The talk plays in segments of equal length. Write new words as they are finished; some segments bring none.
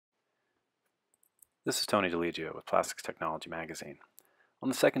This is Tony DeLigio with Plastics Technology Magazine. On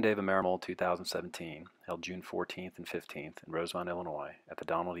the second day of Amerimold 2017, held June 14th and 15th in Rosemont, Illinois, at the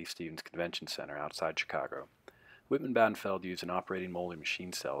Donald E. Stevens Convention Center outside Chicago, Wittmann Battenfeld used an operating molding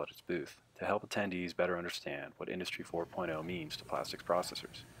machine cell at its booth to help attendees better understand what Industry 4.0 means to plastics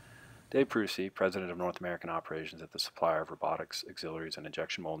processors. Dave Prusy, president of North American operations at the supplier of robotics, auxiliaries, and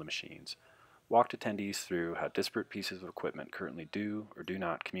injection molding machines, walked attendees through how disparate pieces of equipment currently do or do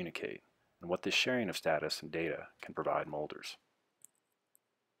not communicate, and what this sharing of status and data can provide molders.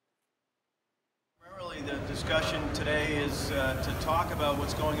 Primarily, the discussion today is to talk about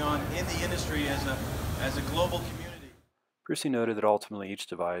what's going on in the industry as a global community. Prusy noted that ultimately each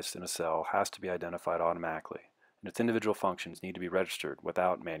device in a cell has to be identified automatically, and its individual functions need to be registered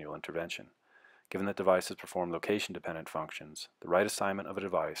without manual intervention. Given that devices perform location-dependent functions, the right assignment of a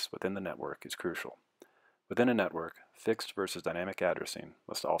device within the network is crucial. Within a network, fixed versus dynamic addressing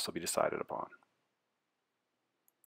must also be decided upon.